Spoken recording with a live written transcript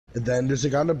And then there's a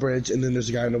guy on the bridge, and then there's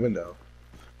a guy in the window.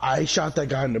 I shot that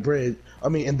guy in the bridge. I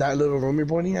mean, in that little room you're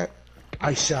pointing at.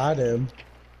 I shot him.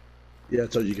 Yeah, I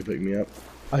told you you could pick me up.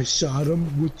 I shot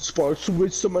him with sparks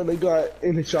with someone I got,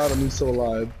 and I shot him. He's still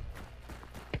alive.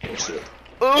 Oh shit!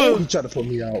 Oh, he tried to put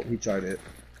me out. He tried it.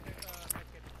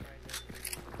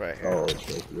 Right here. Oh,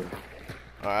 okay. Yeah.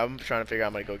 Alright, I'm trying to figure out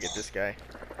I'm gonna go get this guy.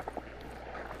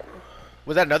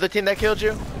 Was that another team that killed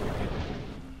you?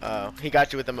 He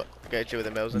got you with the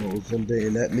Mosin. Mosin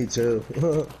bayonet me too.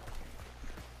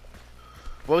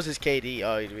 What was his KD?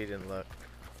 Oh, we didn't look.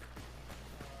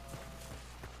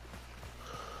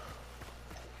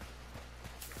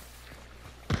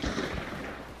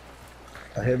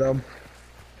 I hit him.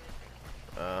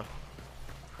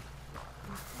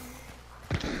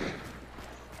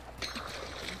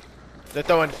 They're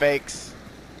throwing fakes.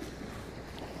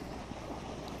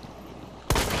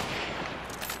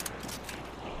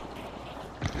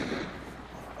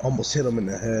 Almost hit him in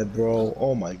the head, bro.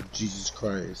 Oh my Jesus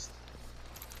Christ.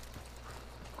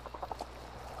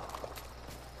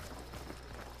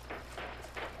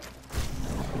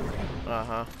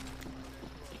 Uh-huh.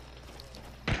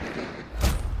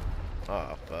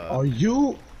 Oh, fuck. Are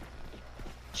you?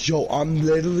 Yo, I'm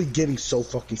literally getting so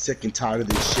fucking sick and tired of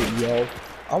this shit, yo.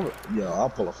 I'll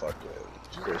pull a fucking.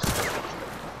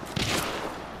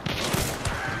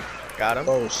 Got him.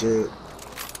 Oh shit.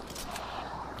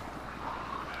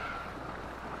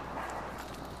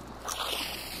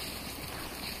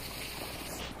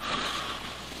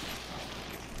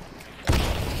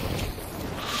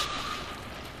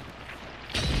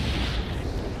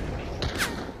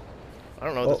 I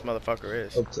don't know what this motherfucker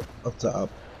is. Up top.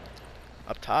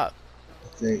 Up top? I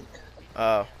think.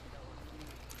 Oh.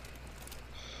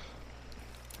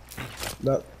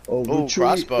 Not. Oh,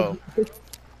 crossbow.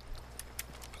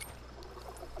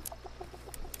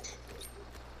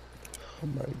 Oh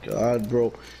my god,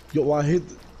 bro. Yo, I hit.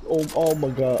 Oh my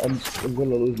god, I'm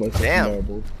gonna lose my fucking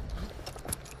marble.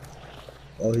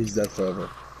 Oh, he's dead forever.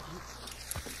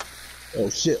 Oh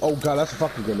shit. Oh god, that's a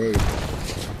fucking grenade.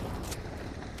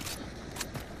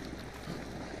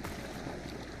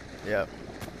 Yep.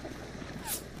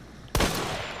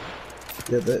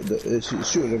 Yeah, she's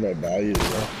shooting him right by you,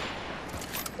 bro.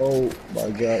 Oh my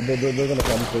god, they're gonna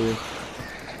come for you.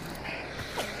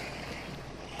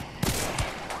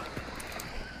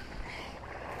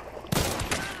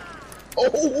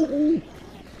 Oh!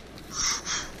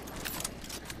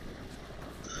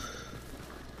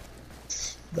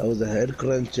 That was a head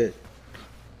cruncher.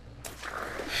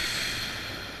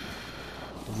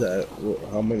 Is that,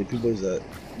 how many people is that?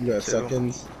 You got 2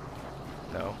 seconds?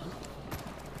 No.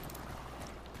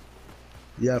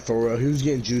 Yeah, for real. He was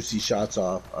getting juicy shots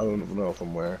off. I don't know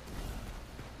from where.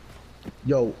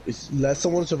 Yo, let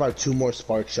someone survive 2 more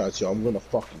spark shots, yo. I'm gonna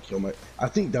fucking kill my. I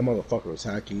think that motherfucker was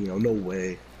hacking, yo. No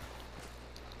way.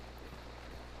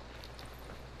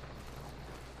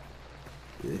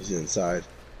 Yeah, he's inside.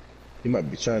 He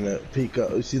might be trying to peek up.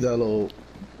 You see that little.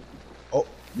 Oh,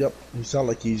 yep. He sounded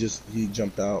like he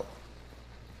jumped out.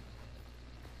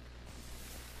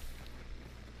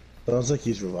 Sounds like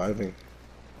he's reviving.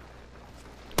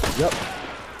 Yep.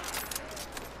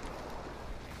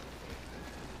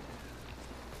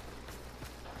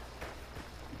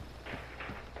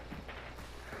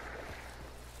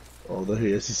 Oh, there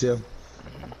he is. You see him?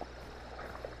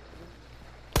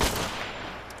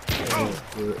 Oh,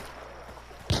 good.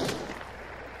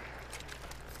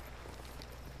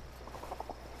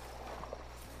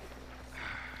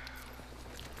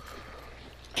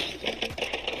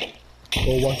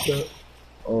 Oh, watch that.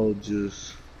 Oh,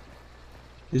 juice.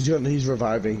 He's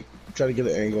reviving. Try to get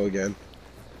an angle again.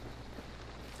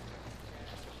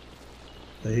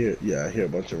 I hear a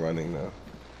bunch of running now.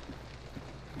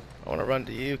 I want to run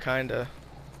to you, kinda.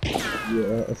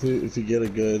 Yeah, if you get a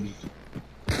good.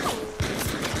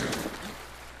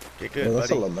 Get good, that's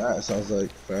buddy. a Lamat. Sounds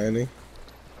like Fanny.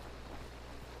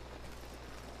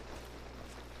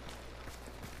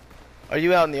 Are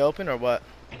you out in the open or what?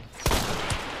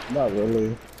 Not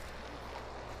really.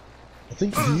 I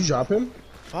think. Did you drop him?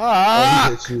 Fuck! Oh,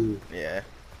 he hit you. Yeah.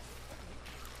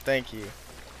 Thank you.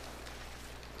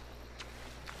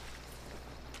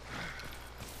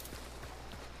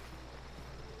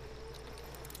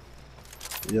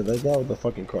 Yeah, that guy with the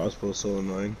fucking crossbow is so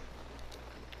annoying.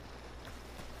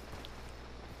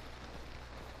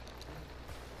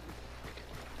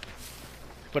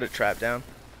 Put a trap down.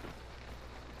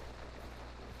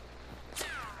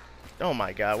 Oh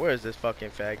my god, where is this fucking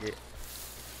faggot?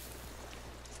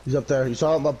 He's up there. You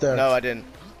saw him up there. No, I didn't.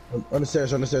 On the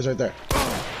stairs right there.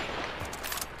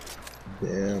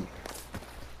 Damn.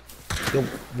 Yo,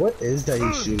 what is that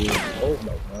he's shooting? Oh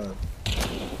my god.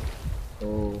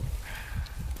 Oh.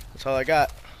 That's all I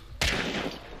got.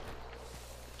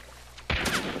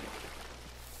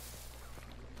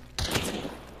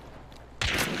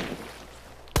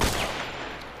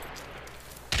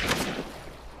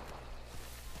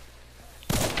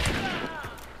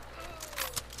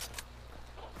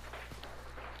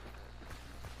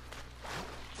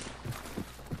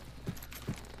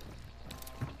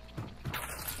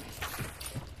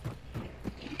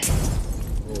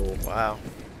 Oh. Wow.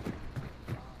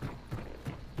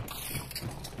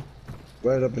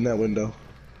 Right up in that window.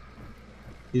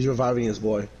 He's reviving his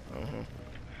boy.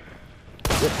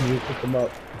 Yep, you pick him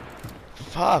up.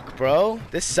 Fuck, bro.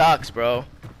 This sucks, bro.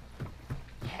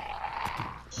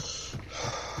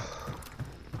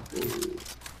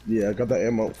 Yeah, I got that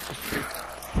ammo.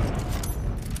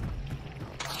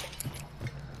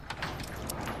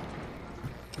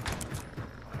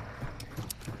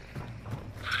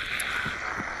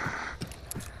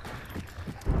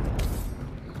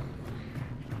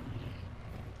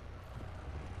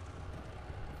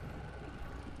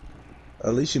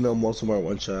 At least you know most of them are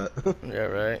one shot. Yeah,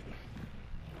 right.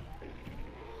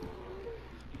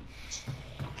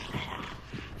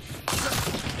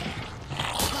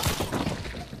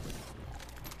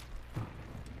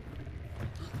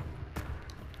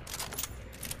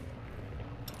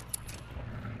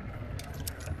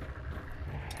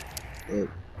 Oh.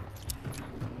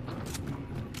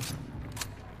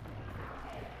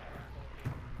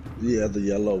 Yeah, the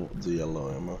yellow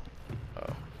ammo.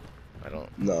 Oh, I don't.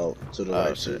 No, to the Oh,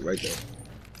 right, shit. right there.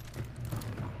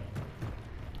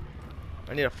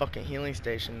 I need a fucking healing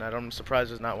station. I'm surprised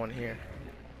there's not one here.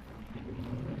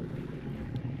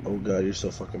 Oh god, you're so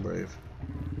fucking brave.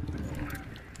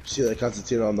 See that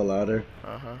Constantine on the ladder?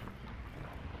 Uh-huh.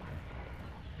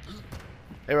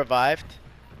 They revived?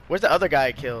 Where's the other guy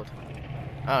I killed?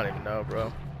 I don't even know,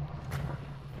 bro.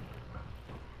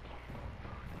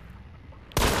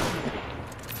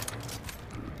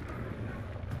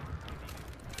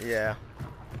 Yeah.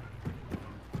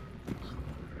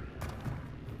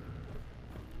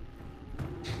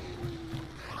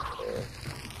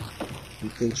 He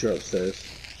thinks you're upstairs.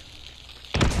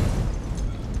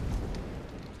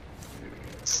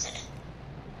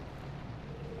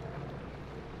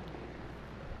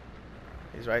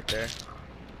 He's right there.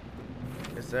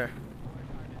 Is there?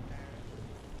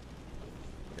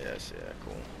 Yes, yeah,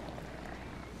 cool.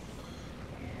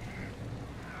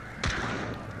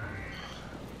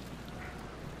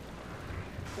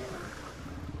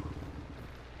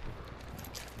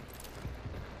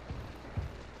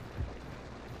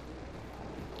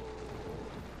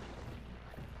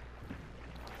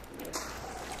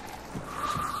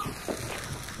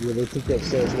 Yeah, they think you're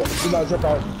upstairs. What? Do not jump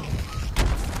out.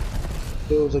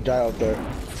 There was a guy out there.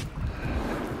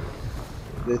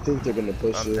 They think they're gonna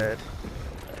push I'm you. dead.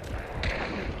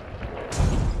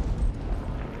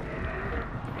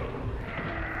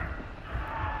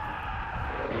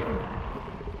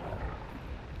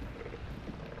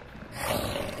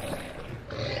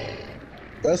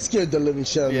 That scared the living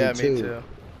shit out of Yeah, me too. me too.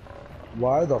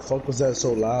 Why the fuck was that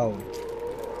so loud?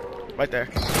 Right there.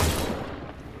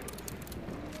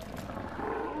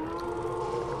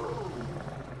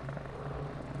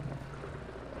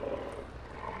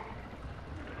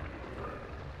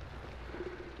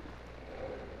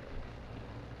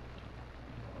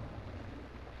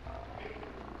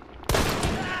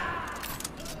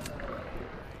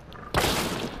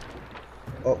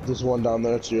 Oh, there's one down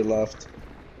there to your left.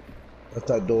 At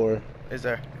that door. Is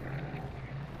there?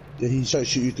 Yeah, he tried to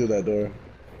shoot you through that door.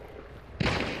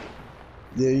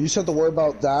 Yeah, you just have to worry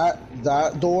about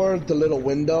that door, the little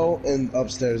window, and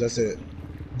upstairs. That's it.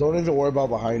 Don't even worry about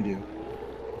behind you.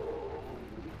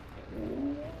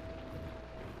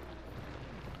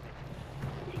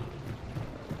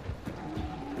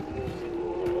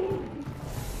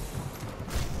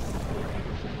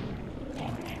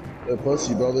 They're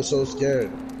pussy, bro. They're so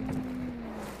scared.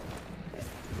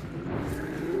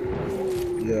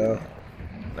 Yeah.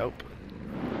 Nope.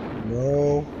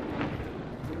 No.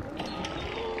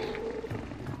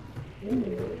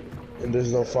 And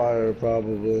there's no fire,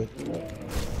 probably.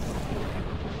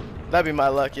 That'd be my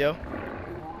luck, yo.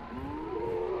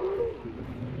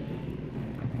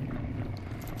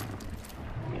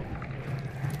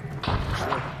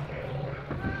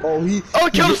 Oh, he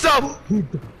killed himself!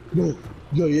 No.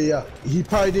 Yo, yeah. He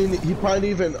probably didn't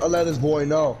even let his boy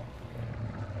know.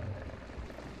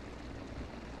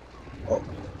 Oh.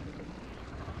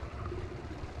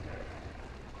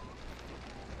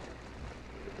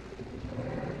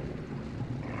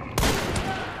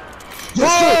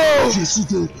 Yes, sir!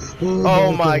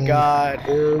 Oh my god.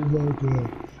 Oh my god.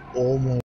 Oh my